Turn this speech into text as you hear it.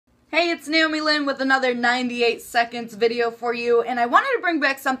Hey, it's Naomi Lynn with another 98 seconds video for you, and I wanted to bring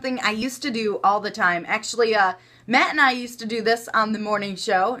back something I used to do all the time. Actually, Matt and I used to do this on the morning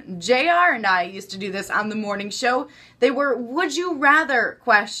show. JR and I used to do this on the morning show. They were would you rather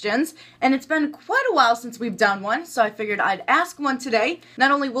questions, and it's been quite a while since we've done one, so I figured I'd ask one today.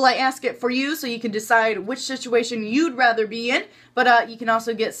 Not only will I ask it for you so you can decide which situation you'd rather be in, but you can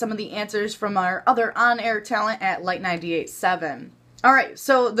also get some of the answers from our other on-air talent at Lite 98.7. Alright,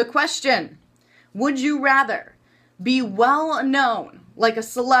 so the question, would you rather be well known, like a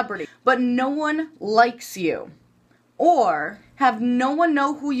celebrity, but no one likes you, or have no one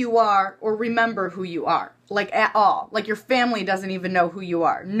know who you are or remember who you are, like at all, like your family doesn't even know who you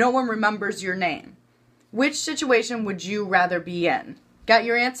are, no one remembers your name? Which situation would you rather be in? Got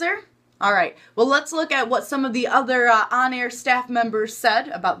your answer? Alright, well let's look at what some of the other on-air staff members said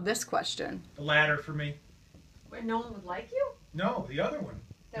about this question. The latter for me. Where no one would like you? No, the other one.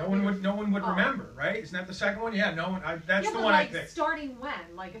 No one would remember, right? Isn't that the second one? Yeah, no one. That's the one I picked. Starting when?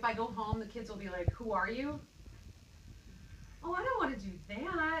 Like if I go home, the kids will be like, "Who are you?" Oh, I don't want to do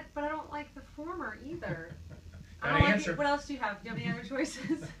that, but I don't like the former either. I don't like it. What else do you have? Do you have any other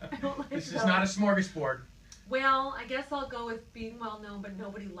choices? I don't like this is not a smorgasbord. Well, I guess I'll go with being well known, but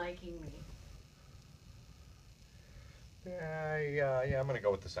nobody liking me. Yeah, I'm gonna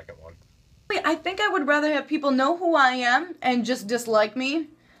go with the second one. I think I would rather have people know who I am and just dislike me.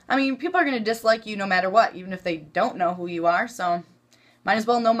 I mean, people are going to dislike you no matter what, even if they don't know who you are, so might as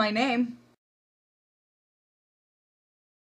well know my name.